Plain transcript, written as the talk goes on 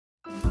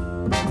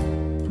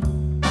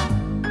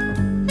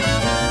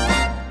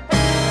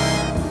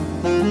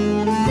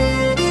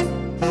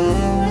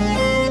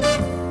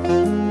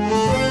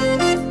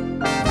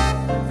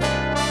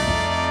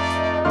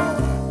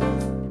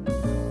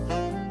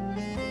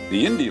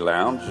The Indie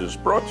Lounge is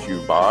brought to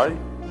you by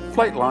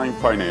Flightline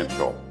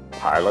Financial,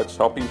 pilots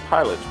helping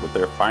pilots with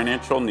their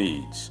financial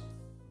needs.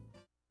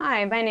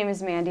 Hi, my name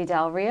is Mandy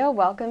Del Rio.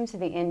 Welcome to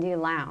the Indie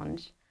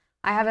Lounge.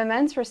 I have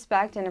immense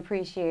respect and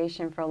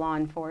appreciation for law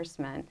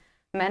enforcement,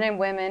 men and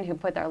women who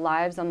put their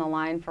lives on the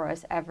line for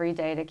us every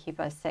day to keep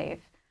us safe.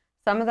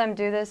 Some of them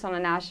do this on a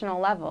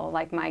national level,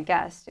 like my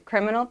guest,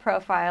 criminal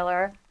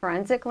profiler,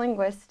 forensic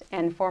linguist,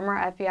 and former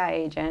FBI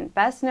agent,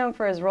 best known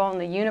for his role in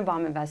the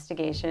UNABOM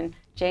investigation,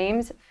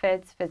 James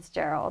Fitz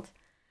Fitzgerald.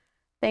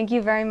 Thank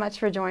you very much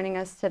for joining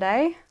us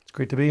today. It's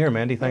great to be here,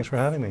 Mandy. Thanks for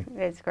having me.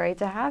 It's great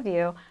to have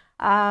you.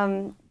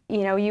 You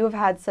know, you have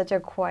had such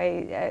a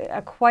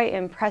quite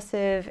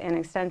impressive and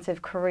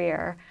extensive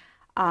career.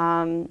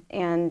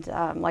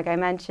 Like I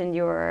mentioned,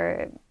 you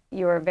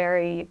were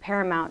very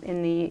paramount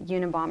in the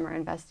Unabomber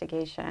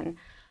investigation.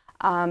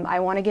 I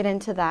want to get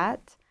into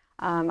that.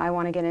 I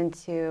want to get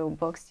into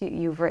books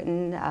you've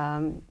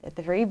written,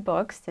 3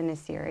 books in a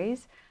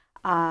series,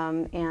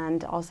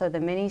 and also the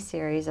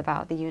mini-series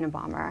about the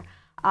Unabomber.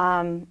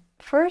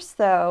 First,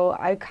 though,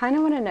 I kind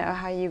of want to know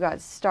how you got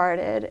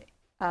started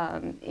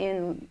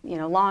in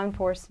law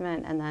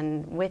enforcement and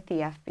then with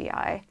the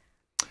FBI.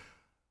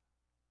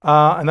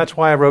 And that's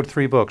why I wrote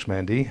 3 books,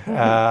 Mandy.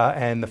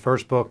 And the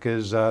first book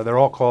is, they're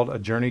all called A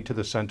Journey to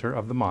the Center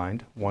of the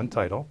Mind, one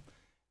title.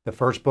 The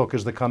first book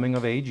is The Coming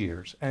of Age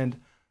Years.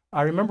 And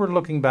I remember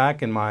looking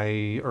back in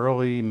my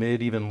early,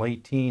 mid, even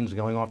late teens,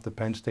 going off to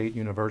Penn State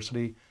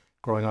University,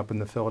 growing up in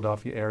the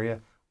Philadelphia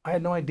area. I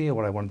had no idea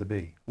what I wanted to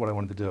be, what I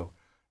wanted to do.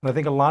 And I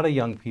think a lot of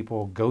young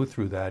people go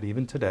through that,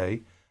 even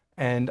today.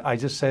 And I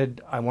just said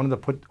I wanted to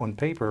put on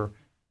paper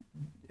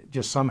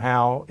just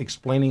somehow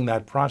explaining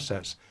that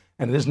process.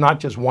 And it is not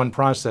just one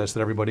process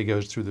that everybody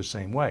goes through the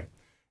same way.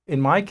 In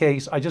my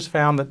case, I just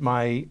found that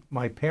my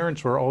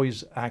parents were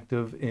always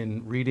active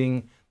in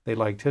reading. They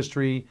liked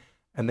history,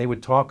 and they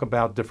would talk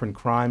about different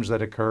crimes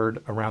that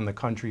occurred around the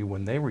country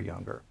when they were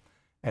younger.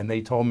 And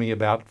they told me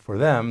about, for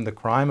them, the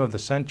crime of the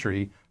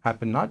century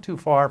happened not too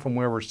far from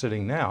where we're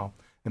sitting now,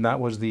 and that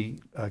was the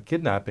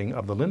kidnapping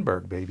of the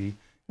Lindbergh baby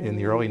in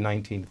the early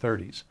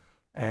 1930s.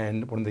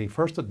 And one of the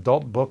first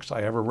adult books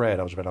I ever read,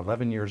 I was about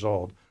 11 years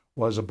old,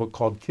 was a book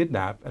called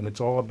Kidnap, and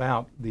it's all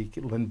about the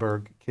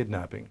Lindbergh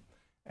kidnapping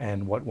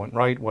and what went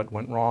right, what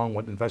went wrong,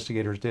 what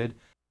investigators did.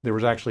 There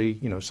was actually,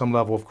 some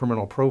level of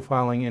criminal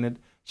profiling in it,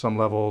 some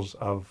levels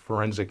of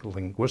forensic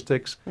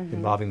linguistics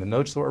involving the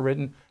notes that were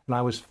written, and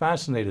I was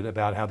fascinated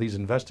about how these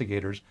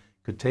investigators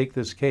could take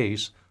this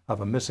case of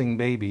a missing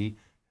baby.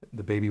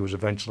 The baby was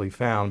eventually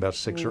found about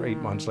 6 or 8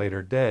 months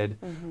later dead,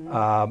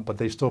 but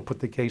they still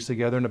put the case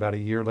together, and about a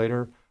year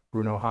later,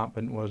 Bruno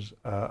Hauptmann was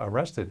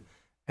arrested.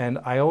 And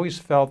I always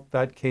felt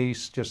that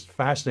case just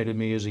fascinated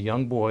me as a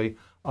young boy.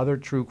 Other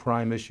true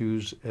crime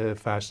issues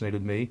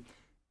fascinated me.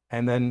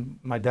 And then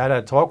my dad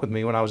had a talk with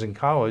me when I was in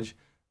college,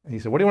 and he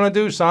said, "What do you want to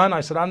do, son?"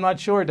 I said, "I'm not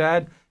sure,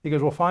 Dad." He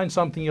goes, "Well, find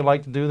something you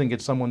like to do, then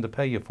get someone to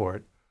pay you for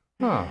it."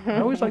 I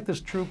always liked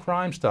this true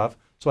crime stuff,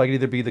 so I could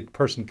either be the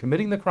person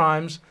committing the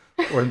crimes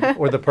or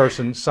the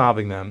person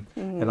solving them.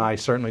 And I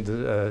certainly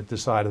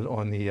decided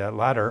on the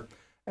latter,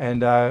 and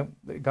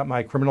got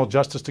my criminal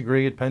justice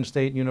degree at Penn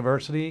State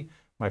University.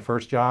 My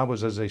first job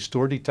was as a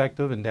store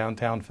detective in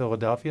downtown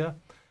Philadelphia.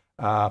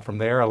 From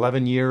there,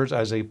 11 years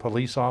as a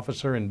police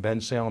officer in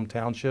Bensalem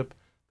Township.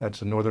 That's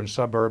the northern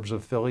suburbs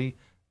of Philly.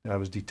 I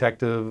was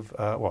detective,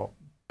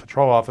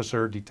 patrol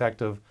officer,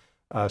 detective,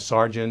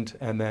 sergeant,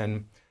 and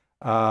then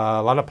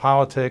a lot of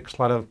politics,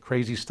 a lot of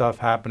crazy stuff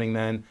happening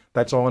then.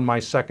 That's all in my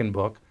second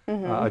book,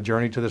 A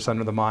Journey to the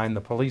Center of the Mind,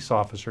 the police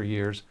officer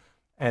years.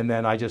 And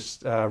then I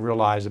just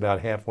realized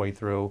about halfway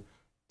through,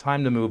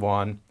 time to move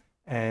on.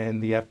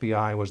 And the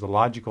FBI was the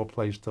logical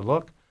place to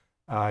look.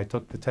 I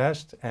took the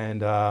test,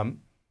 and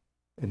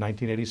in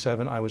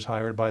 1987, I was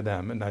hired by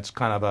them. And that's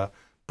kind of a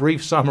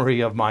brief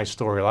summary of my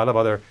story. A lot of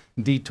other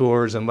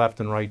detours and left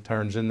and right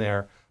turns in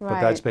there,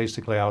 but that's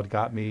basically how it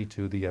got me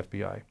to the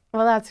FBI.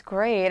 Well, that's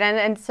great.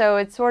 And so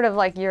it's sort of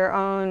like your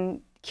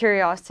own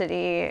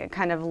curiosity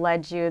kind of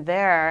led you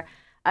there.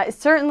 It's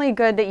certainly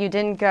good that you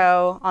didn't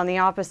go on the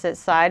opposite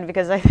side,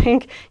 because I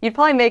think you'd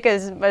probably make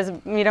as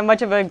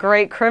much of a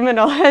great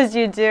criminal as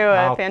you do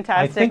a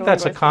fantastic I think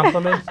that's a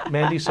compliment,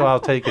 Mandy, so I'll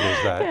take it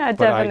as that. Yeah,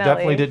 but I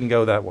definitely didn't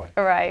go that way.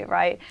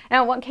 Right.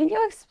 Now, can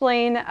you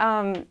explain,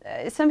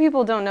 some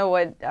people don't know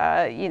what,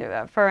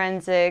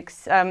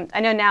 forensics, I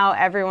know now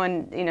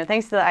everyone,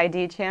 thanks to the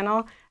ID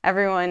channel,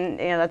 everyone,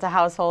 that's a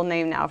household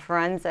name now,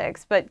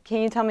 forensics. But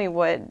can you tell me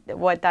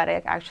what that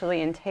actually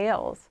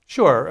entails?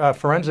 Sure.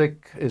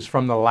 Forensic is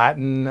from the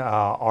Latin,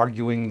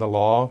 arguing the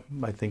law,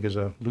 I think is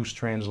a loose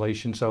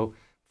translation. So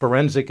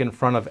forensic in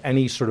front of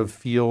any sort of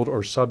field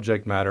or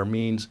subject matter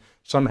means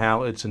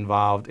somehow it's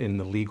involved in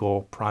the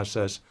legal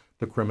process,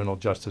 the criminal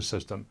justice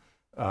system.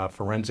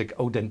 Forensic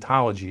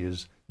odontology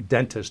is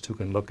dentists who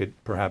can look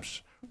at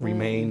perhaps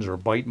remains or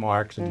bite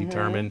marks and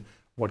determine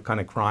what kind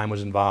of crime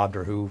was involved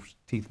or whose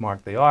teeth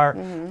mark they are.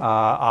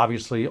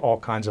 Obviously, all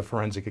kinds of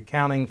forensic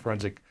accounting,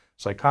 forensic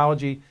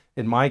psychology.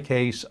 In my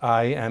case,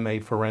 I am a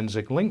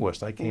forensic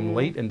linguist. I came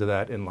late into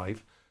that in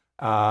life.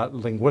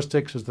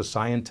 Linguistics is the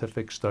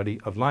scientific study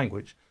of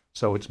language.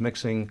 So it's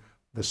mixing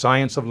the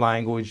science of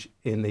language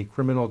in the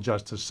criminal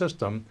justice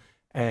system,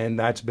 and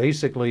that's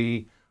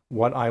basically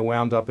what I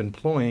wound up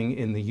employing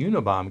in the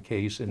Unabomber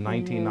case in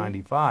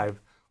 1995.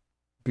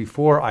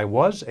 Before I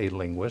was a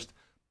linguist,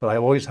 but I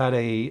always had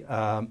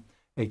a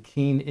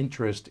keen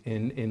interest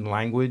in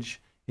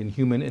language, in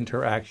human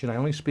interaction. I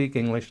only speak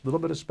English, a little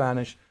bit of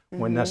Spanish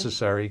when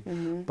necessary.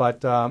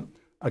 But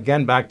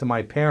again, back to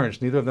my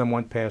parents, neither of them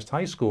went past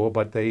high school,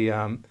 but they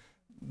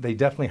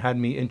definitely had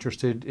me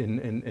interested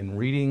in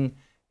reading,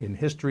 in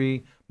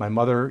history. My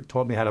mother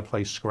taught me how to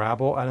play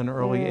Scrabble at an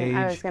early age.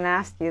 I was going to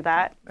ask you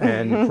that.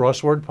 And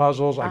crossword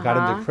puzzles. I got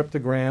into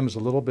cryptograms a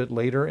little bit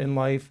later in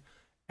life.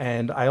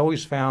 And I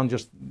always found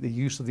just the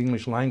use of the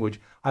English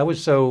language. I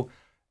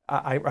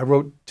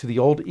wrote to the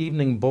old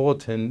Evening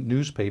Bulletin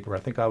newspaper. I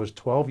think I was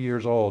 12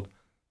 years old.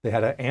 They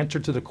had an answer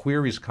to the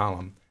queries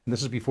column. And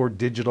this is before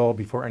digital,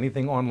 before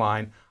anything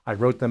online. I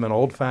wrote them an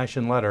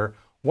old-fashioned letter.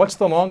 What's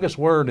the longest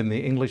word in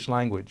the English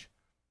language?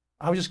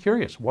 I was just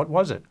curious. What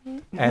was it?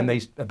 And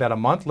they, about a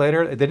month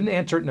later, they didn't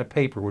answer it in a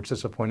paper, which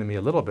disappointed me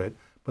a little bit,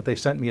 but they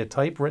sent me a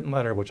typewritten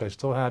letter, which I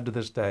still have to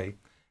this day.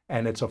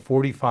 And it's a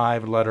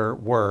 45-letter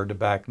word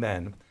back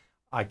then.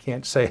 I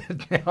can't say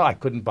it now. I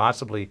couldn't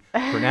possibly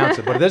pronounce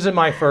it, but it is in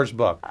my first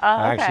book.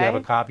 I actually have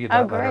a copy of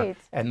that letter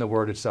and the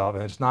word itself.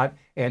 And it's not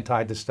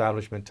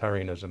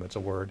anti-establishmentarianism. It's a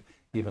word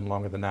even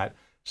longer than that.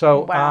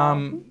 So,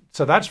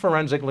 so that's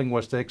forensic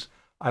linguistics.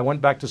 I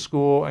went back to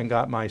school and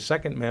got my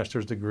second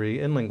master's degree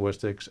in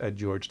linguistics at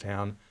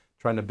Georgetown,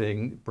 trying to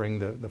bring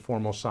the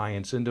formal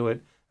science into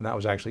it. And that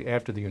was actually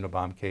after the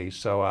Unabomber case.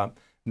 So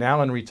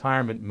now in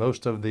retirement,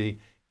 most of the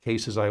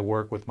cases I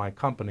work with my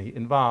company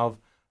involve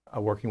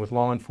working with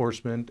law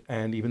enforcement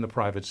and even the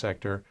private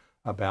sector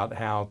about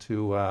how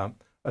to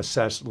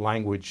assess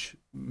language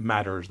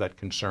matters that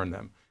concern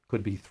them.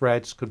 Could be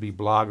threats, could be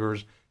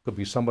bloggers, could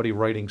be somebody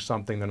writing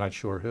something they're not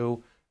sure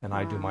who, and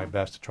I do my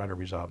best to try to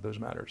resolve those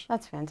matters.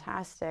 That's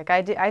fantastic.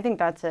 I think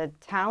that's a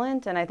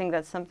talent, and I think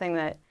that's something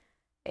that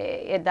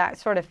that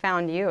sort of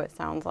found you, it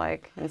sounds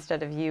like,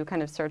 instead of you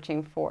kind of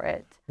searching for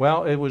it.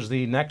 Well, it was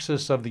the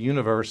nexus of the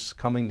universe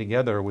coming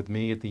together with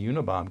me at the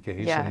Unabomber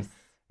case. Yes. And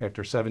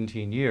after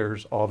 17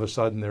 years, all of a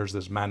sudden there's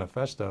this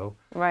manifesto,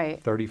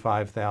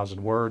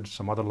 35,000 words,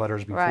 some other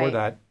letters before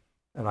that,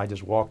 and I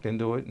just walked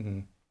into it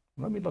and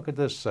let me look at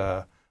this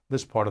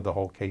this part of the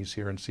whole case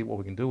here and see what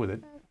we can do with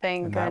it.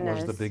 Thank and goodness.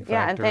 That was the big factor.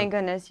 Yeah, and thank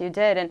goodness you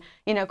did. And,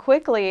 you know,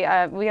 quickly,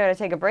 we got to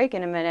take a break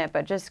in a minute,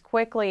 but just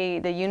quickly,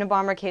 the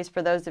Unabomber case,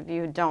 for those of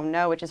you who don't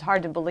know, which is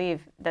hard to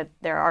believe that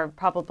there are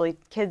probably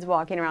kids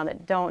walking around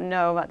that don't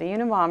know about the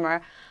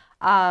Unabomber,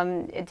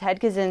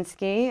 Ted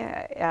Kaczynski,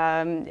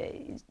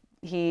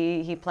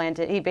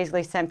 he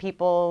basically sent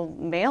people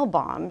mail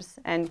bombs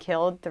and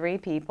killed 3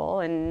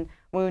 people and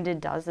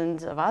wounded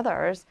dozens of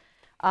others.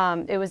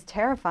 It was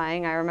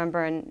terrifying. I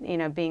remember,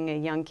 being a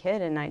young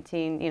kid in the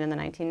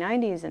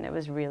 1990s, and it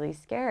was really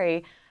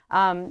scary.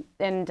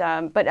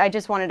 But I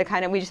just wanted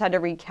to we just had to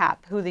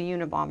recap who the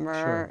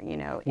Unabomber,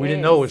 We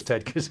didn't know it was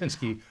Ted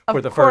Kaczynski for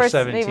the first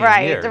 17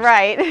 years.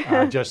 Right.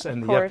 And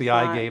the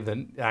FBI gave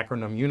the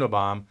acronym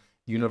UNABOM,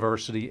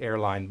 University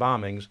Airline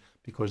Bombings,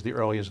 because the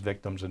earliest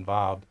victims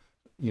involved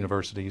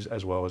universities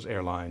as well as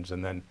airlines,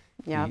 and then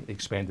he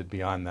expanded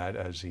beyond that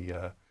as he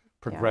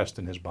progressed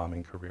in his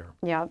bombing career.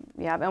 Yeah,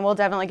 and we'll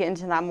definitely get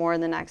into that more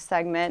in the next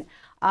segment.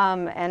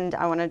 And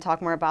I want to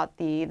talk more about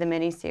the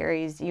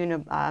miniseries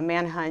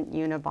Manhunt,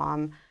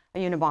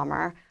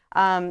 Unabomber.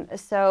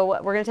 So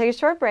we're going to take a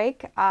short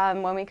break.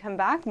 When we come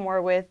back,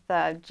 more with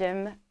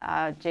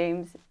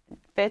James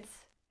Fitz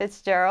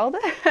Fitzgerald,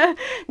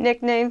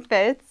 nickname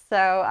Fitz.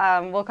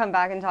 So we'll come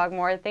back and talk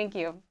more. Thank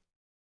you.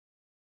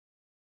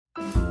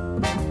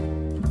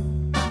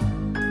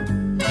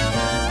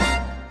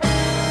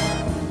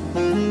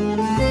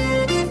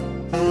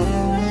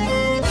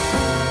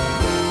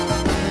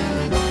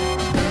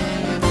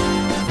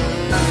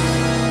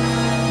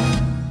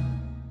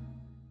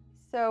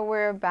 So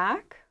we're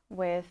back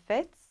with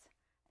Fitz,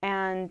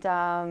 and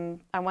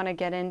I want to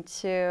get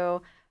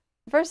into,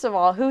 first of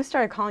all, who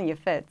started calling you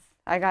Fitz?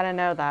 I got to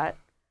know that.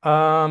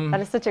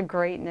 That is such a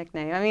great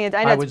nickname. I mean,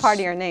 I know it's part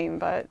of your name,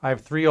 but... I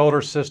have 3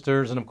 older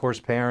sisters and, of course,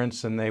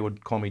 parents, and they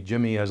would call me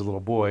Jimmy as a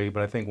little boy,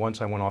 but I think once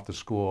I went off to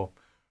school,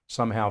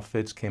 somehow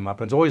Fitz came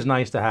up. And it's always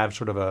nice to have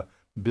sort of a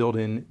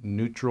built-in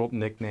neutral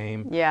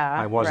nickname. Yeah,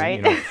 I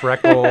wasn't,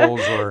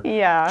 Freckles or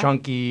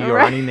Chunky or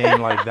any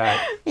name like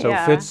that. So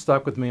Fitz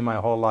stuck with me my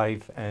whole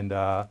life, and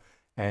the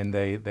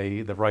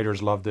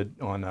writers loved it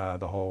on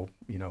the whole,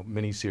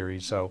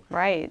 miniseries. So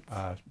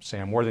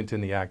Sam Worthington,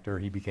 the actor,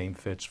 he became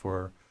Fitz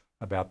for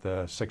about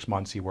the 6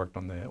 months he worked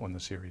on the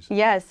series.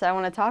 Yes, I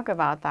want to talk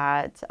about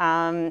that.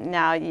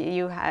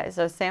 Now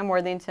so Sam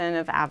Worthington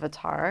of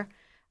Avatar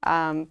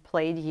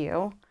played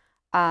you.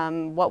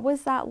 What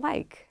was that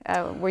like?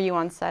 Were you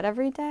on set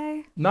every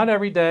day? Not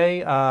every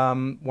day.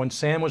 When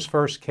Sam was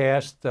first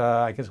cast,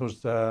 I guess it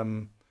was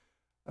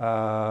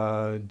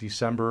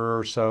December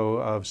or so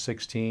of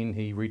 16,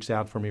 he reached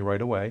out for me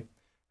right away.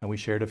 and we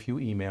shared a few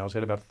emails. He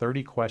had about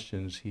 30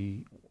 questions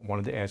he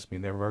wanted to ask me,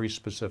 and they were very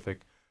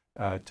specific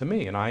to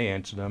me, and I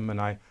answered them.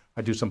 And I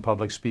do some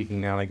public speaking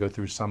now, and I go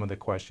through some of the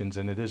questions,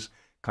 and it is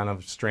kind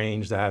of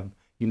strange to have,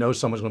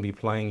 someone's going to be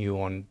playing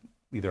you on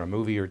either a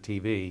movie or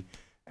TV,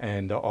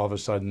 and all of a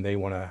sudden they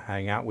want to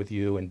hang out with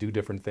you and do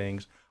different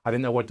things. I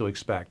didn't know what to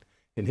expect.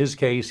 In his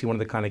case, he wanted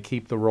to kind of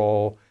keep the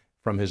role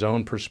from his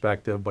own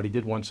perspective, but he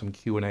did want some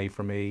Q&A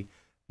from me.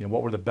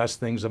 What were the best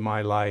things of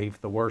my life,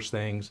 the worst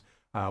things?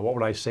 What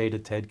would I say to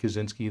Ted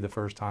Kaczynski the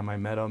first time I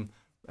met him?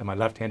 Am I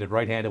left-handed,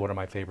 right-handed? What are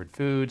my favorite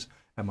foods?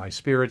 Am I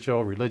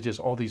spiritual, religious,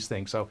 all these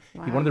things? So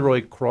he wanted to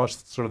really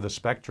cross sort of the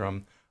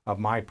spectrum of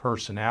my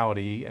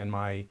personality and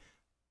my,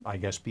 I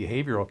guess,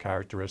 behavioral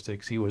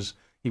characteristics. He was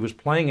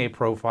playing a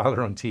profiler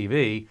on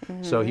TV,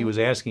 so he was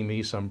asking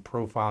me some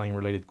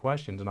profiling-related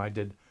questions, and I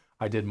did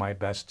my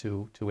best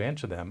to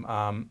answer them.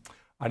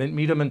 I didn't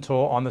meet him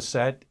until on the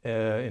set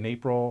in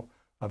April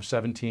of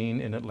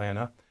 17 in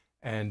Atlanta,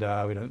 and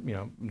we had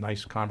a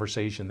nice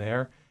conversation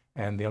there.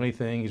 And the only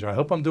thing, he said, I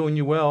hope I'm doing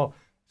you well.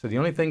 So the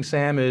only thing,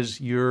 Sam,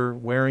 is you're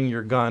wearing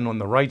your gun on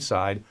the right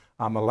side.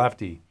 I'm a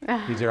lefty.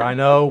 He said, I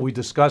know, we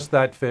discussed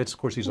that, Fitz. Of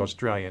course, he's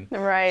Australian.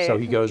 Right. So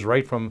he goes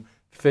right from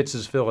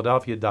Fitz's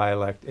Philadelphia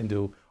dialect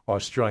into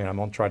Australian. I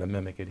won't try to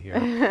mimic it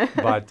here,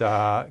 but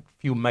a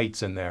few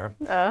mates in there.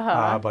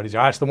 But he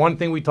said, that's the one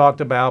thing we talked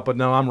about, but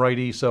no, I'm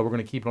righty, so we're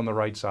going to keep it on the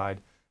right side.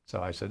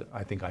 So I said,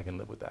 I think I can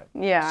live with that.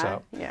 Yeah.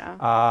 So,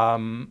 yeah.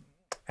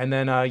 And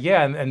then,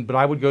 but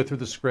I would go through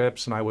the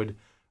scripts, and I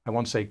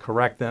won't say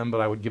correct them, but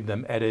I would give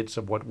them edits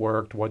of what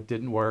worked, what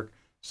didn't work.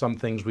 Some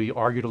things we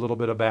argued a little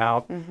bit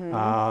about.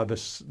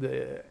 As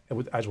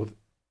with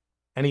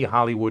any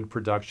Hollywood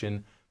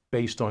production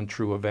based on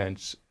true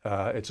events,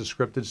 it's a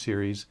scripted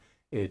series.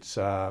 It's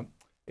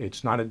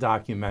not a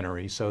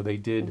documentary, so they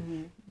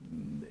did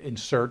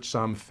insert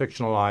some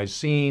fictionalized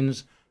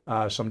scenes,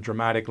 some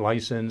dramatic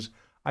license.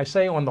 I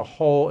say on the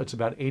whole, it's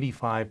about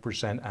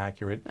 85%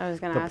 accurate. I was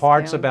going to ask the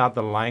parts you. about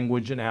the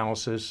language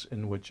analysis,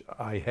 in which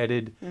I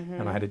headed,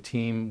 and I had a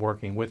team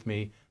working with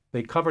me,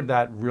 they covered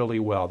that really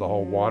well. The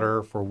whole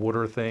water for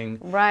water thing.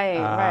 Right,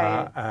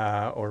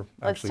 right. Or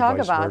Let's actually talk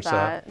vice about versa.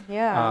 that.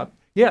 Yeah.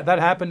 Yeah, that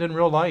happened in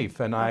real life.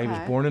 And I was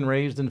Okay. born and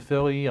raised in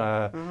Philly,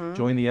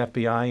 joined the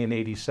FBI in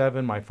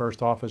 '87. My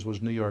first office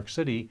was New York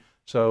City.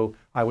 So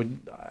I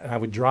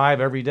would drive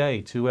every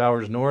day, 2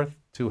 hours north,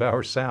 2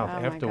 hours south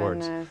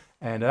afterwards. My goodness.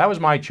 And that was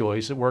my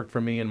choice. It worked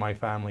for me and my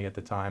family at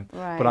the time.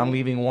 Right. But I'm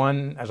leaving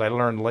one, as I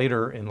learned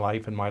later in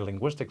life in my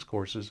linguistics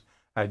courses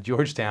at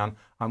Georgetown,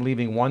 I'm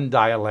leaving one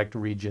dialect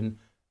region,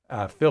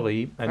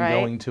 Philly, and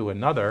going to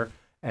another.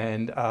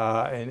 And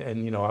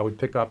I would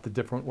pick up the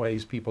different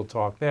ways people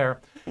talk there.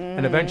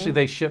 And eventually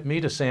they shipped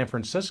me to San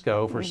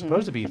Francisco for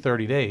supposed to be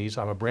 30 days.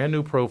 I'm a brand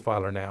new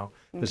profiler now.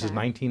 This is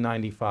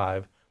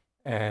 1995.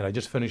 And I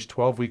just finished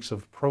 12 weeks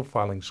of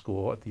profiling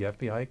school at the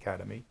FBI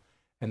Academy.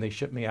 And they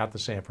shipped me out to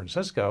San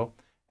Francisco.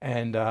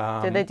 And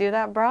did they do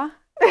that, brah?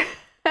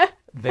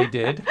 They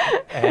did,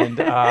 and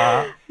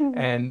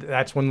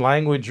that's when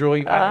language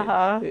really,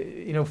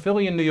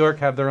 Philly and New York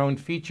have their own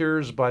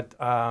features, but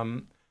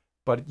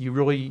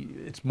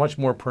it's much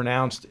more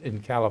pronounced in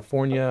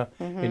California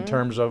in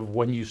terms of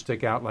when you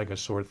stick out like a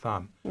sore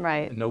thumb.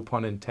 Right. No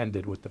pun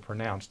intended with the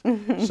pronounced.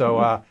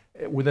 So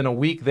within a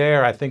week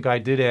there, I think I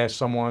did ask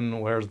someone,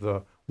 where's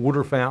the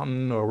water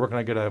fountain, or where can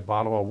I get a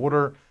bottle of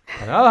water?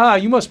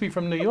 And, you must be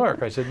from New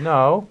York. I said,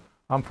 no,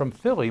 I'm from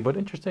Philly, but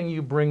interesting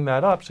you bring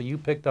that up. So you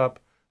picked up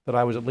that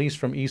I was at least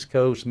from East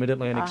Coast,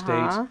 Mid-Atlantic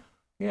states.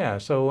 Yeah,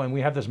 so, and we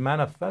have this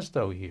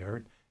manifesto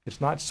here. It's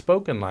not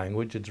spoken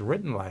language, it's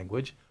written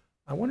language.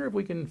 I wonder if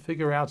we can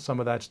figure out some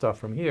of that stuff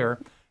from here.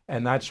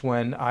 And that's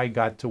when I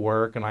got to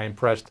work, and I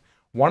impressed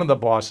one of the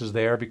bosses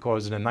there,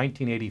 because in a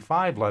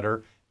 1985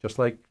 letter, just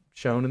like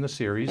shown in the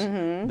series,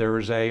 there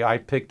was I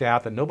picked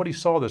out that nobody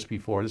saw this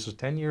before. This is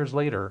 10 years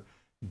later.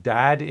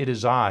 Dad, it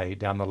is I,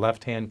 down the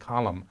left-hand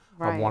column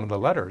of one of the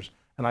letters.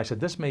 And I said,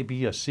 this may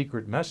be a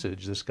secret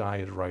message this guy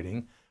is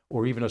writing,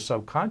 or even a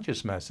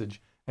subconscious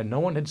message, and no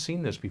one had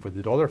seen this before. They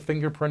did all their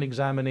fingerprint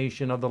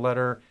examination of the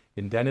letter,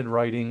 indented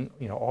writing,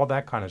 all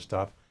that kind of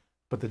stuff.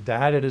 But the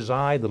dad, it is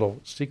I, little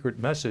secret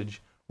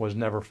message was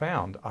never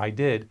found. I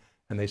did.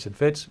 And they said,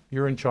 Fitz,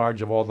 you're in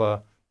charge of all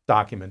the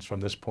documents from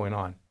this point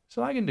on.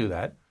 So I can do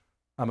that.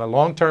 I'm a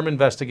long-term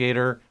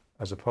investigator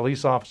as a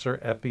police officer,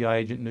 FBI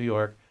agent in New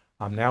York.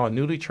 I'm now a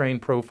newly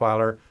trained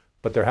profiler,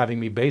 but they're having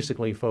me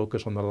basically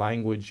focus on the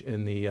language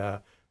in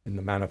the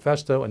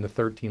manifesto and the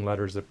 13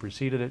 letters that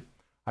preceded it.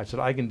 I said,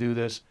 I can do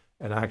this.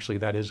 And actually,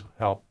 that is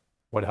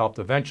what helped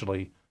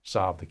eventually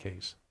solve the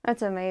case.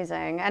 That's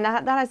amazing. And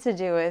that has to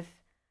do with,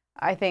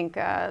 I think,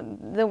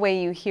 the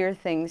way you hear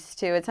things,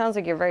 too. It sounds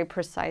like you're very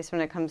precise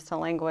when it comes to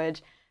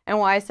language. And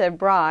why I said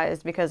brah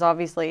is because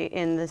obviously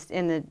in the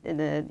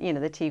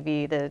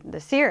TV, the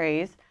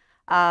series,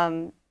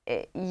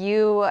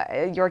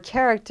 your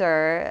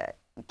character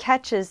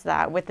catches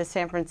that with the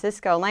San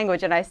Francisco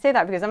language. And I say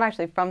that because I'm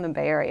actually from the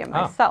Bay Area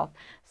myself.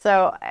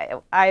 So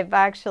I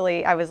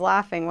was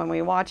laughing when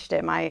we watched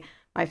it. My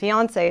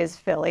fiance is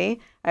Philly.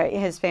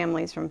 His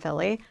family's from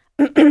Philly.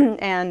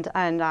 and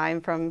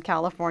I'm from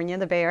California,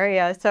 the Bay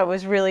Area, so it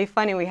was really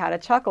funny. We had a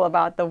chuckle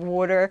about the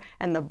water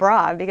and the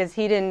bra because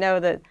he didn't know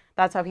that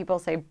that's how people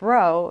say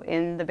bro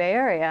in the Bay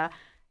Area.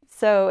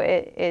 So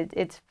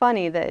it's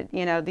funny that,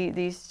 you know,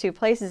 these two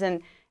places,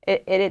 and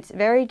it's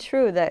very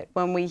true that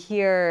when we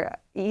hear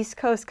East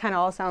Coast, kind of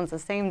all sounds the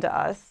same to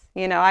us.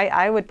 You know,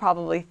 I would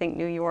probably think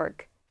New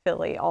York,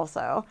 Philly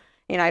also.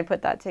 You know, I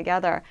put that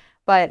together.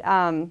 But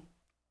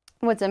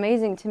what's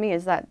amazing to me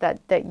is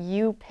that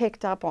you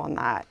picked up on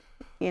that.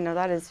 You know,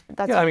 that's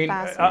yeah, I mean,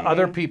 fascinating.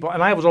 other people,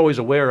 and I was always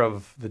aware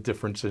of the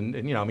difference in,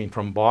 you know, I mean,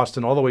 from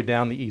Boston all the way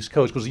down the East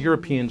Coast, because the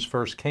Europeans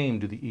first came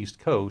to the East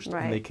Coast,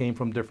 Right. and they came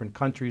from different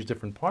countries,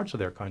 different parts of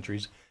their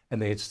countries, and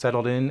they had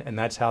settled in, and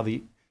that's how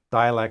the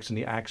dialects and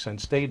the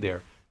accents stayed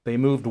there. They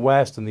moved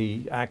west, and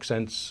the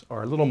accents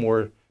are a little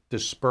more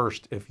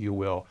dispersed, if you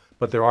will,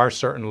 but there are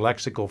certain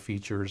lexical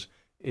features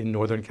in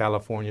Northern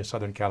California,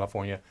 Southern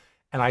California.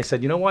 And I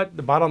said, you know what?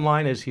 The bottom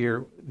line is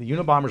here, the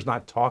Unabomber's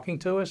not talking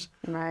to us,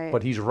 Right.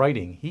 but he's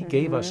writing. He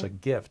gave us a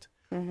gift.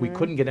 We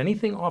couldn't get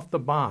anything off the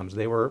bombs.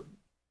 They were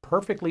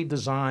perfectly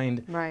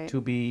designed Right. to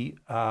be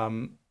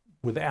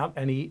without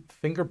any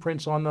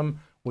fingerprints on them,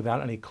 without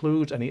any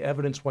clues, any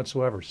evidence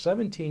whatsoever.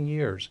 17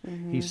 years,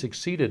 he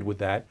succeeded with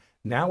that.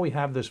 Now we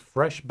have this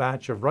fresh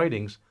batch of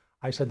writings.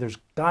 I said, there's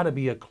got to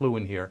be a clue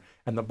in here.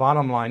 And the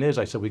bottom line is,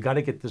 I said, we got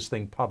to get this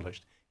thing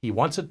published. He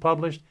wants it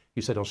published.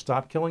 He said he'll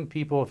stop killing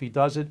people if he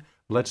does it.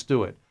 Let's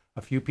do it.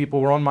 A few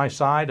people were on my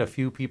side. A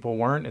few people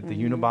weren't at the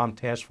Unabom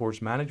Task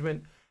Force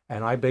Management.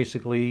 And I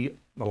basically,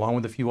 along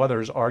with a few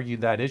others,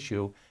 argued that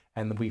issue.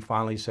 And we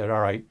finally said,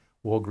 all right,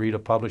 we'll agree to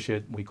publish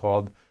it. We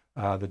called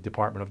the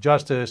Department of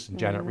Justice, and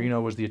Janet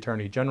Reno was the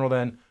Attorney General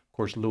then. Of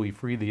course, Louis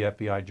Freeh, the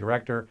FBI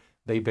Director.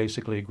 They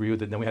basically agreed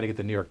with it. Then we had to get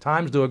the New York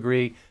Times to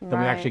agree. Then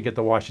we actually get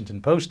the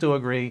Washington Post to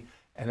agree.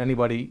 And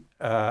anybody,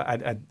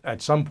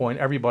 at some point,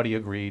 everybody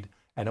agreed.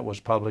 And it was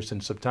published in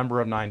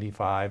September of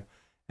 '95.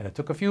 And it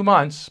took a few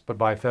months, but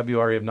by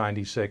February of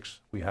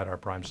 '96, we had our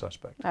prime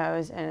suspect.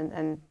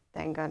 And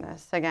thank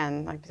goodness.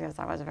 Again, like, because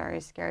that was a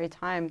very scary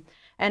time.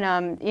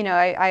 And, you know,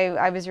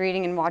 I was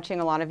reading and watching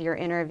a lot of your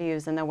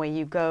interviews and the way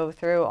you go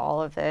through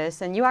all of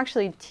this. And you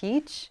actually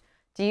teach.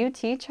 Do you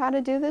teach how to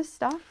do this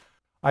stuff?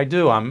 I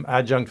do. I'm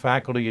adjunct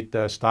faculty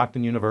at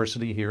Stockton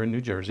University here in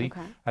New Jersey,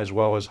 as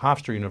well as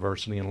Hofstra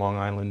University in Long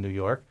Island, New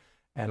York.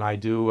 And I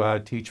do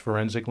teach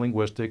forensic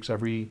linguistics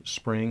every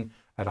spring.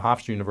 At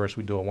Hofstra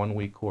University, we do a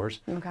one-week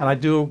course. And I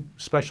do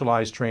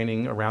specialized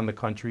training around the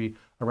country,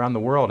 around the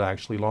world,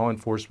 actually, law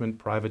enforcement,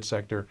 private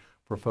sector,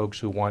 for folks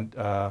who want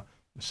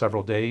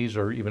several days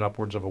or even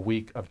upwards of a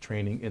week of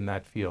training in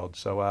that field.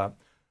 So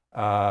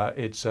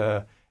it's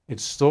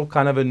still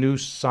kind of a new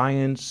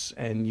science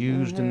and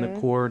used in the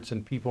courts,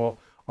 and people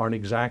aren't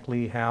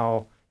exactly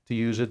how to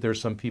use it. There's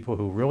some people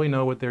who really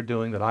know what they're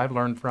doing that I've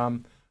learned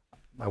from.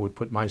 I would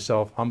put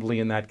myself humbly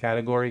in that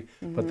category,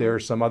 but there are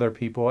some other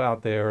people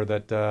out there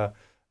that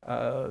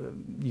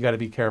you got to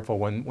be careful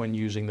when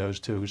using those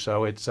too.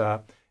 So it's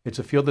a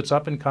field that's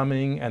up and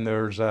coming, and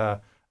there's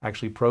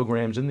actually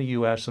programs in the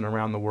U.S. and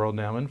around the world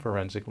now in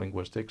forensic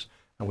linguistics,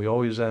 and we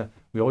always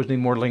need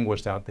more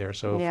linguists out there.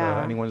 So if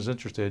anyone's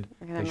interested,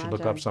 they should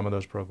look up some of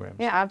those programs.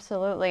 Yeah,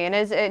 absolutely.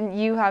 And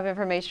you have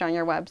information on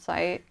your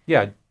website?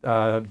 Yeah,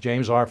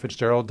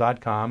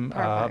 jamesrfitzgerald.com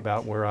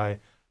about where I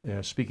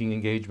speaking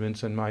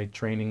engagements and my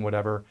training,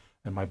 whatever,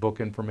 and my book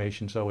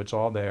information. So it's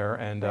all there.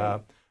 And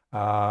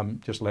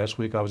just last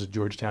week, I was at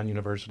Georgetown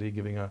University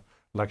giving a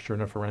lecture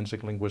in a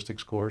forensic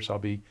linguistics course. I'll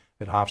be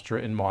at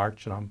Hofstra in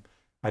March, and I'm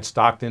at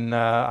Stockton,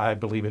 I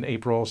believe, in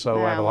April.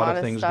 So I have a lot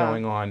of things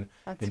going on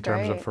in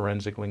terms of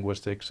forensic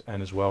linguistics,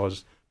 and as well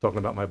as talking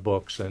about my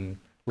books and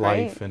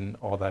life and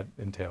all that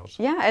entails.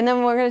 Yeah, and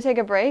then we're going to take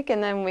a break,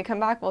 and then when we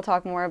come back, we'll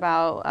talk more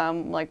about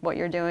like what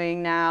you're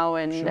doing now,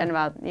 and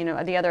about, you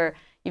know, the other.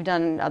 You've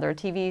done other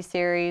TV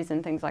series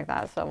and things like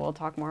that, so we'll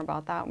talk more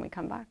about that when we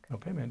come back.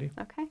 Okay, Mandy.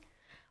 Okay.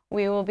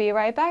 We will be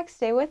right back.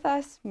 Stay with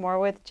us. More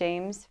with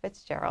James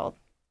Fitzgerald.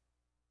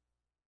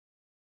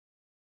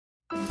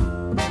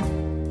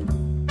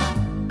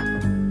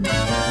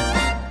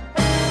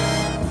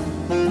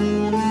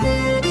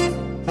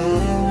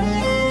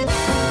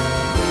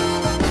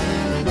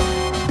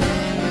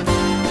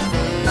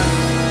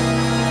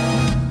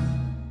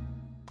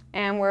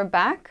 And we're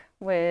back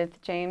with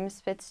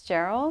James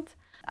Fitzgerald.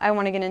 I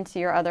want to get into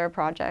your other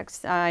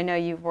projects. I know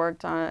you've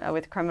worked on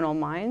with Criminal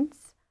Minds,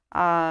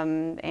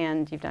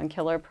 and you've done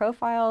killer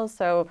profiles.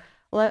 So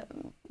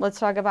let's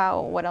talk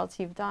about what else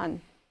you've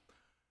done.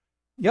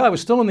 Yeah, I was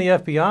still in the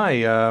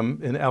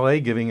FBI in LA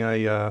giving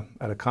at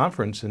a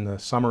conference in the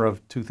summer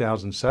of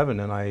 2007,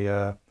 and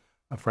a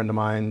friend of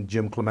mine,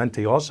 Jim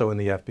Clemente, also in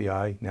the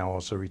FBI, now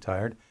also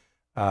retired.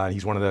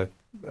 He's one of the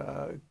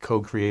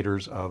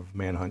co-creators of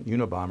Manhunt,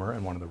 Unabomber,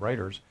 and one of the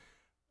writers.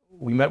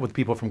 We met with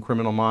people from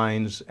Criminal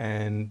Minds,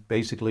 and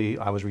basically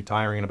I was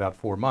retiring in about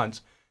 4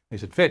 months. They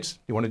said, Fitz,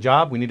 you want a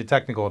job? We need a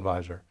technical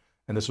advisor.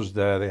 And this was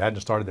they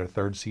hadn't started their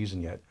third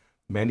season yet.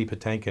 Mandy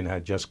Patinkin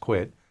had just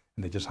quit,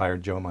 and they just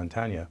hired Joe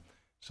Montana.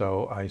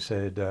 So I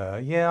said,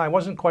 yeah, I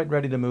wasn't quite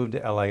ready to move to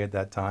LA at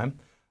that time.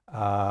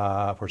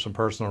 for some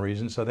personal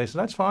reasons. So they said,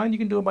 that's fine. You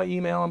can do it by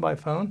email and by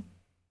phone.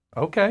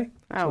 Okay.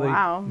 Oh, so they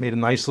wow. made a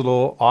nice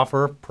little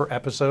offer per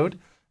episode.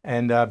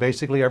 And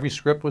basically every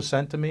script was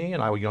sent to me,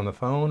 and I would get on the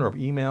phone or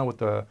email with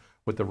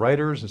the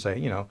writers and say,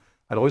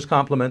 I'd always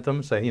compliment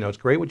them, say, it's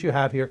great what you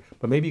have here,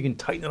 but maybe you can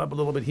tighten it up a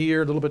little bit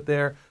here, a little bit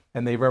there.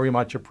 And they very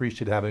much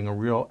appreciated having a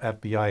real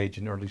FBI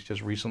agent, or at least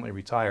just recently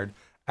retired,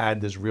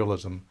 add this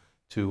realism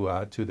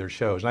to their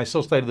shows. And I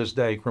still say to this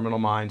day, Criminal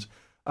Minds,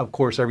 of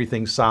course,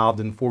 everything's solved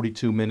in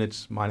 42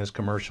 minutes minus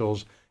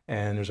commercials,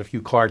 and there's a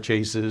few car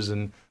chases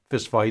and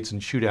fist fights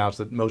and shootouts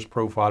that most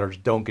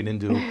profilers don't get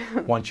into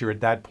once you're at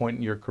that point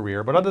in your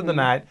career. But other than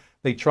that,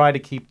 they try to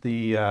keep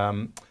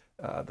the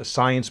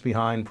science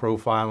behind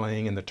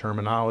profiling and the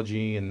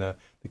terminology and the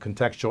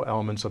contextual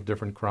elements of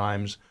different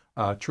crimes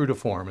true to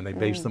form, and they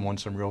base them on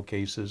some real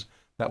cases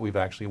that we've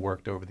actually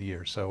worked over the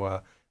years.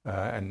 So,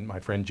 and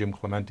my friend Jim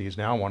Clementi is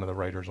now one of the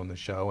writers on the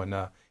show, and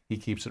he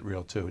keeps it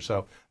real too.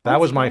 So that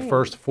was my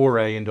first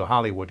foray into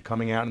Hollywood,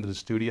 coming out into the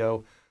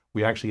studio.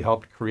 We actually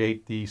helped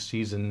create the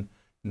season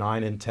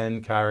 9 and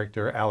 10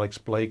 character, Alex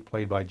Blake,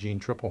 played by Jean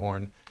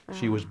Triplehorn.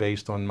 She was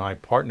based on my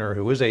partner,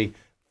 who is a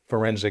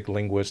forensic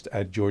linguist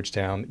at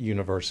Georgetown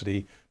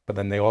University, but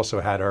then they also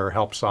had her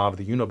help solve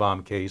the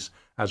Unabomber case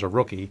as a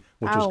rookie,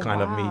 which was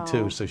kind of me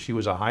too. So she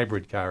was a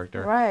hybrid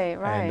character.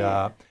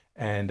 Right.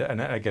 And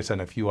I guess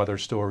and a few other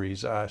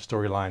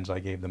storylines I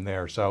gave them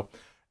there. So,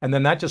 and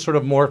then that just sort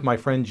of morphed. My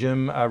friend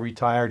Jim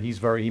retired.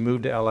 He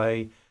moved to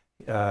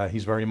LA.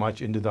 He's very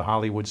much into the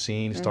Hollywood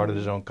scene. Started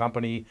his own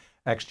company,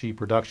 XG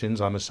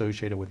Productions. I'm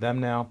associated with them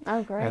now.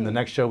 Oh, great. And the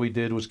next show we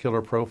did was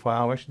Killer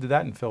Profile. We actually did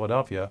that in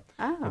Philadelphia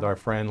with our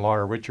friend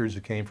Laura Richards,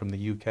 who came from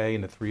the UK,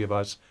 and the three of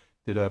us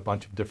did a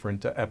bunch of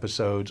different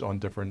episodes on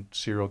different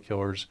serial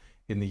killers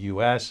in the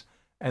U.S.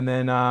 And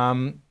then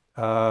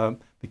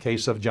the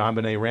case of John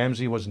Benet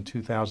Ramsey was in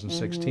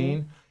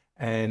 2016.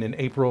 And in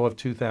April of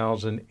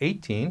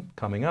 2018,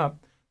 coming up,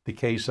 the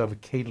case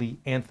of Kaylee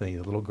Anthony,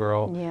 the little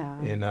girl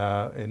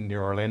in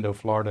near Orlando,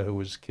 Florida, who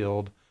was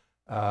killed.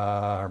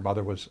 Her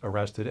mother was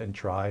arrested and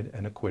tried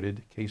and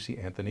acquitted, Casey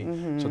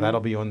Anthony. So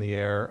that'll be on the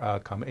air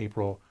come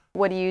April.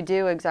 What do you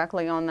do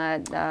exactly on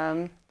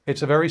that?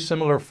 It's a very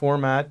similar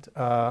format,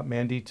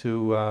 Mandy,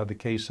 to the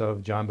case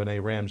of John Benet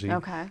Ramsey.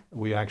 Okay.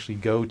 We actually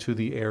go to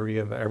the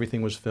area.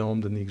 Everything was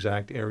filmed in the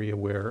exact area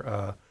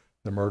where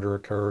the murder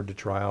occurred, the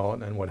trial,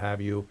 and what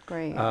have you.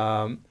 Great.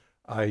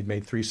 I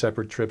made 3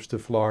 separate trips to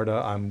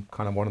Florida. I'm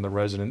kind of one of the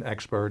resident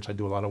experts. I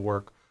do a lot of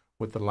work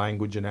with the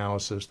language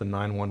analysis, the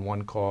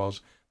 911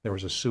 calls. There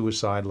was a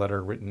suicide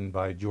letter written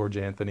by George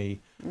Anthony.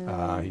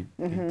 He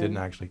didn't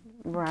actually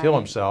kill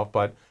himself,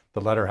 but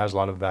the letter has a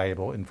lot of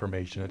valuable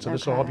information. And so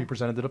this will all be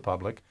presented to the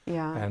public.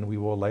 And we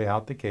will lay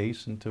out the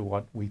case into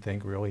what we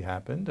think really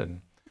happened and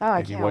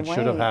maybe what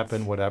should have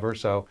happened, whatever.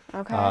 So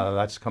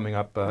that's coming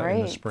up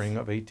in the spring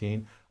of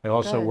 18. I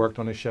also worked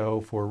on a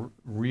show for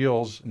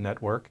Reel's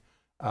network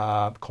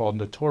called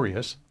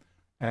Notorious.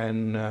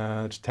 And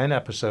it's 10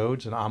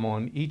 episodes, and I'm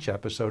on each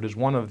episode as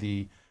one of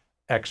the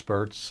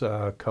experts,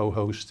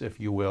 co-hosts, if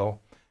you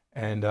will.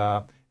 And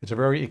it's a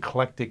very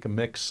eclectic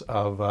mix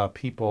of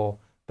people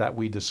that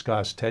we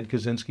discuss. Ted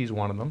Kaczynski is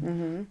one of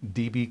them.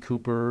 D.B.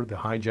 Cooper, the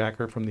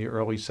hijacker from the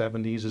early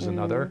 70s, is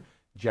another.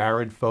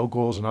 Jared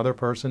Fogle is another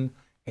person.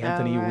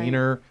 Anthony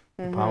Weiner,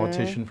 the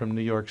politician from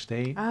New York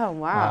State. Oh,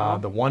 wow.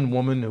 The one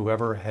woman who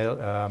ever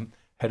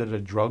headed a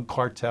drug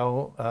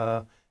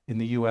cartel in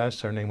the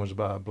U.S. Her name was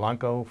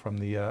Blanco from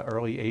the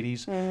early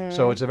 80s.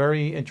 So it's a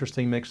very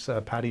interesting mix,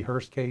 Patty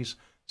Hearst case.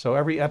 So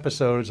every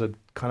episode is a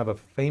kind of a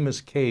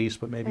famous case,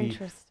 but maybe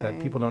that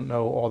people don't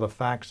know all the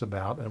facts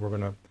about, and we're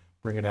going to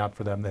bring it out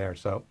for them there.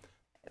 So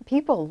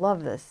people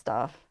love this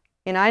stuff.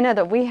 You know, I know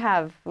that we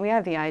have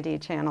the ID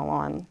channel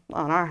on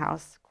our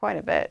house quite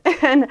a bit,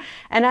 and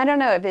I don't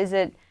know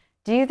if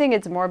do you think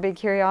it's morbid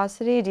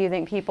curiosity? Do you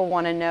think people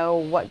want to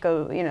know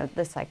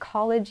the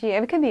psychology?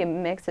 It could be a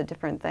mix of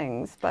different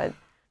things, but.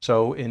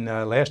 So in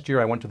last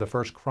year, I went to the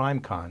first Crime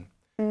Con.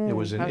 It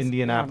was in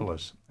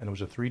Indianapolis, and it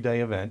was a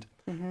 3-day event.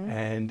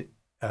 And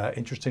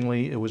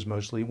interestingly, it was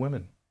mostly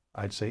women.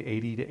 I'd say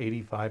 80 to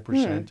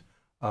 85%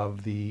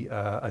 of the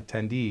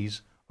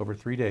attendees over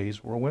 3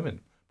 days were women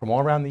from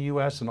all around the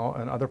U.S. and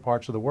other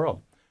parts of the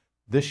world.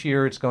 This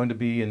year, it's going to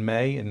be in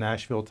May in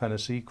Nashville,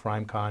 Tennessee,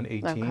 Crime Con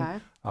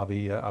 18. I'll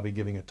be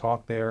giving a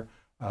talk there,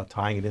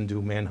 tying it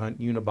into Manhunt,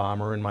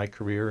 Unabomber, in my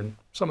career, and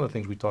some of the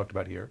things we talked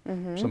about here,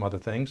 some other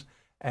things.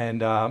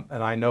 And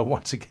I know,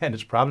 once again,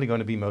 it's probably going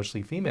to be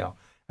mostly female.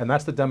 And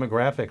that's the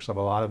demographics of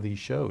a lot of these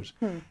shows.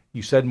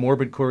 You said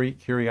morbid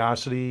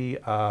curiosity.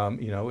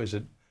 Is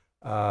it,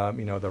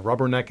 the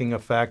rubbernecking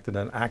effect and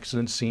an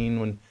accident scene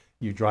when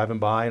you're driving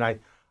by? And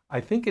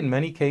I think in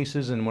many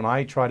cases, and when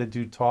I try to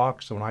do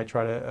talks, and when I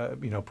try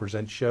to,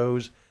 present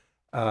shows,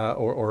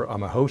 or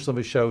I'm a host of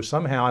a show,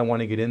 somehow I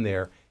want to get in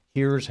there.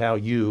 Here's how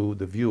you,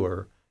 the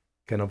viewer,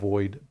 can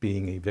avoid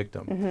being a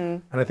victim.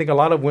 And I think a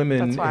lot of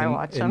women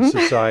in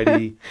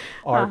society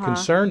are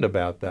concerned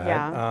about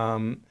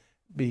that.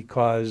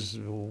 Because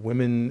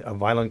women,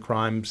 violent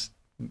crimes,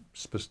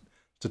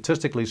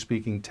 statistically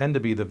speaking, tend to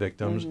be the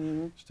victims.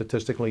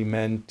 Statistically,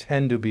 men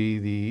tend to be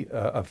the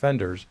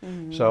offenders.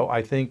 So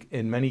I think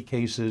in many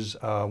cases,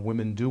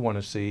 women do want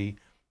to see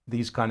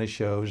these kind of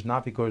shows,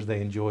 not because they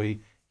enjoy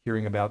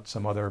hearing about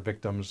some other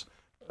victims,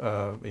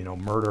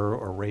 murder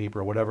or rape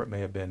or whatever it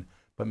may have been,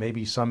 but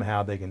maybe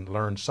somehow they can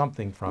learn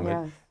something from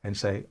it and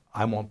say,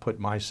 I won't put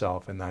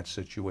myself in that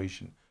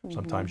situation.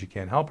 Sometimes you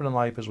can't help it in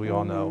life, as we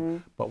all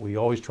know, but we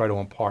always try to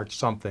impart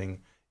something,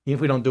 even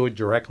if we don't do it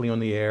directly on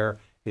the air,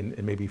 in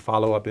maybe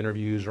follow-up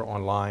interviews or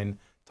online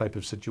type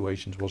of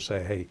situations. We'll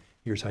say, hey,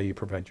 here's how you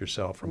prevent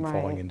yourself from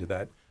falling into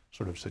that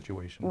sort of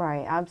situation.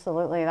 Right,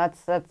 absolutely.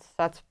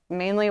 That's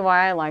mainly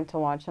why I like to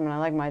watch them, and I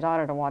like my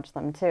daughter to watch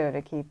them too,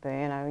 to keep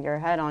your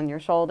head on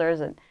your shoulders.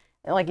 And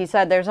like you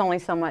said, there's only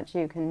so much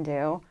you can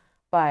do,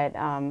 but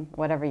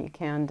whatever you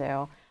can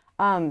do.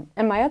 And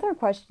my other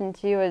question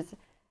to you is,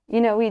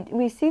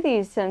 we see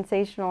these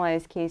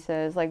sensationalized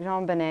cases like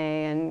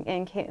JonBenet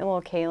and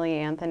little Kaylee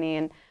Anthony,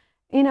 and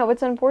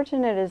what's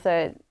unfortunate is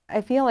that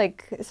I feel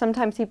like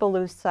sometimes people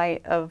lose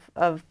sight of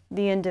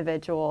the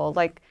individual,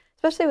 like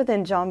especially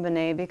within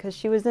JonBenet, because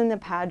she was in the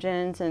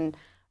pageants, and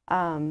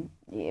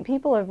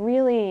people have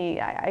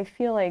really, I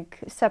feel like,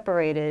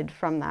 separated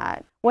from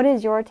that. What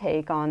is your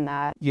take on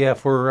that? Yeah,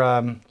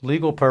 for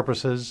legal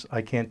purposes,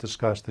 I can't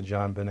discuss the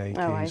JonBenet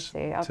case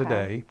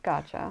today.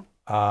 Gotcha.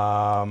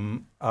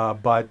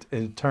 But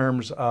in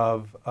terms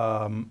of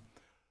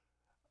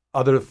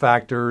other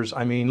factors,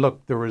 I mean,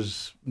 look, there were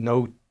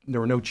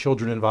no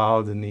children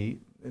involved in the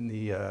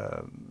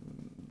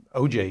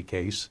OJ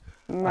case.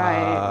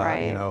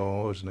 Right. It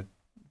was an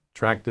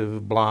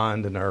attractive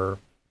blonde and her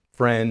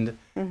friend,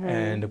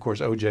 and of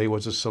course OJ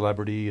was a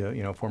celebrity,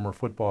 former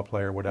football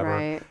player, whatever.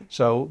 Right.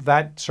 So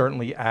that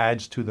certainly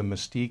adds to the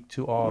mystique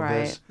to all of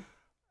this.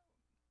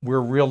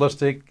 We're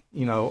realistic,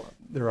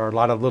 there are a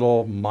lot of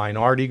little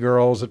minority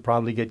girls that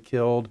probably get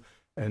killed,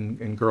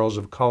 and girls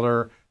of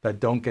color that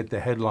don't get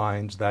the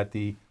headlines that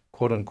the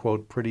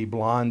quote-unquote pretty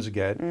blondes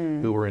get,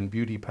 who are in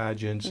beauty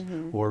pageants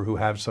or who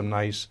have some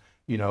nice,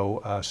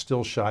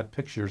 still shot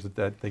pictures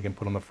that they can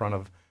put on the front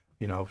of,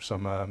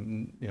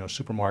 some,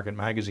 supermarket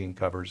magazine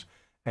covers.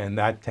 And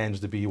that tends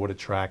to be what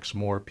attracts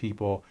more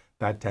people.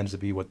 That tends to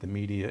be what the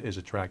media is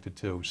attracted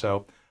to.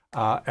 So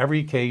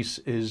every case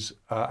is,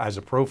 as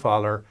a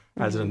profiler,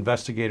 as an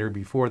investigator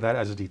before that,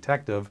 as a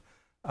detective,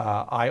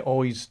 I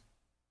always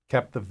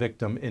kept the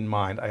victim in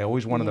mind. I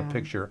always wanted a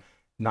picture,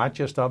 not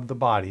just of the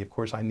body. Of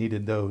course, I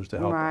needed those to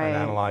help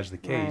analyze the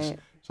case.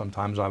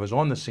 Sometimes I was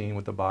on the scene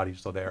with the body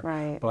still there.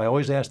 But I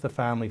always asked the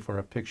family for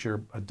a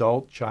picture,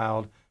 adult,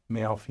 child,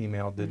 male,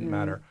 female, didn't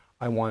matter.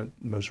 I want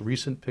the most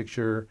recent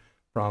picture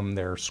from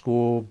their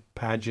school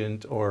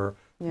pageant or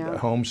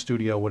home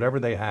studio, whatever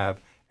they have,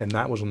 and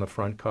that was on the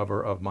front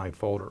cover of my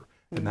folder.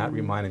 And that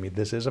reminded me,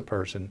 this is a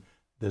person,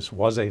 this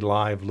was a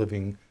live,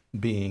 living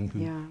being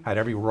who had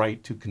every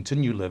right to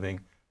continue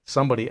living.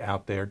 Somebody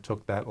out there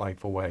took that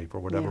life away for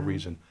whatever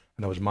reason.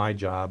 And that was my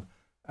job,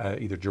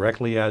 either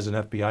directly as an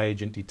FBI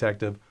agent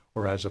detective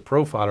or as a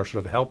profiler,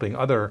 sort of helping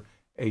other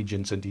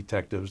agents and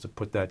detectives to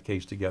put that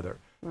case together.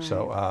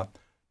 So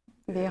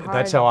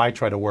that's how I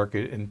try to work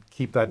it and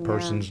keep that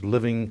person's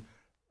living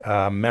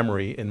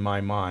memory in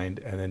my mind,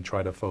 and then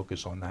try to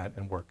focus on that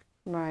and work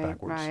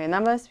backwards. And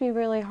that must be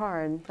really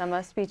hard. That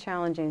must be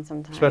challenging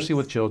sometimes. Especially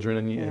with children.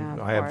 And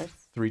I have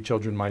 3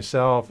 children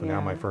myself, and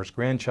now my first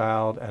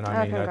grandchild. And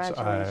I mean,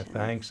 that's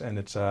thanks. And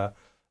it's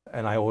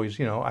and I always,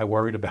 I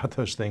worried about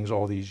those things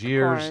all these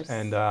years.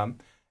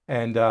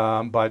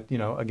 But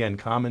again,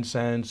 common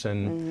sense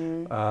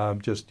and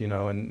just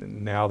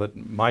and now that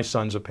my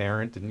son's a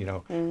parent,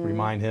 and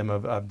remind him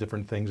of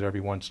different things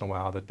every once in a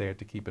while that they have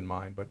to keep in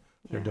mind. But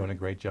they're doing a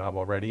great job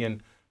already.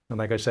 And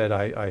like I said,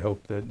 I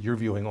hope that your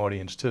viewing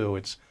audience too.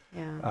 It's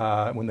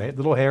when the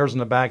little hairs on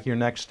the back of your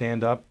neck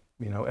stand up.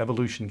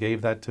 Evolution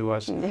gave that to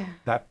us.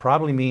 That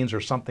probably means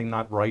there's something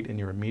not right in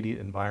your immediate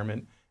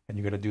environment, and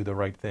you got to do the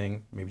right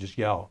thing. Maybe just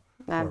yell,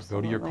 or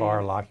go to your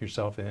car, lock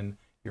yourself in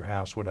your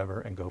house,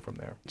 whatever, and go from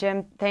there.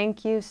 Jim,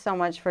 thank you so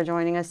much for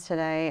joining us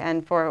today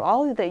and for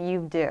all that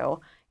you do.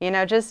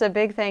 Just a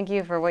big thank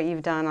you for what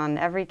you've done on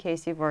every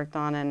case you've worked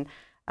on, and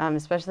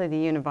especially the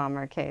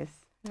Unabomber case.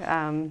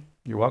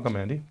 You're welcome,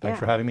 Andy. Thanks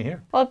for having me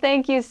here. Well,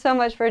 thank you so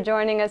much for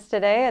joining us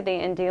today at the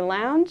Indie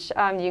Lounge.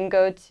 You can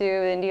go to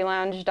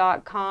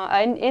indielounge.com,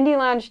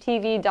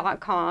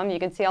 indieloungetv.com. You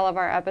can see all of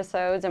our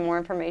episodes and more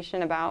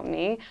information about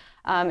me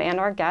and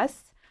our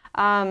guests.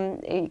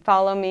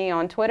 Follow me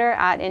on Twitter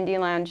at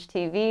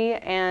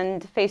IndieLoungeTV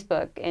and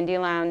Facebook, Indie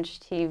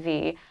Lounge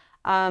TV.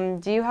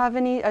 Do you have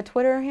a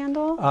Twitter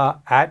handle?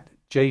 At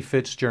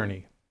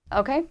JFitzJourney.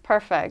 Okay,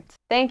 perfect.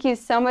 Thank you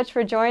so much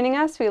for joining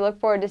us. We look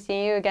forward to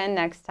seeing you again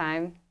next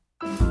time.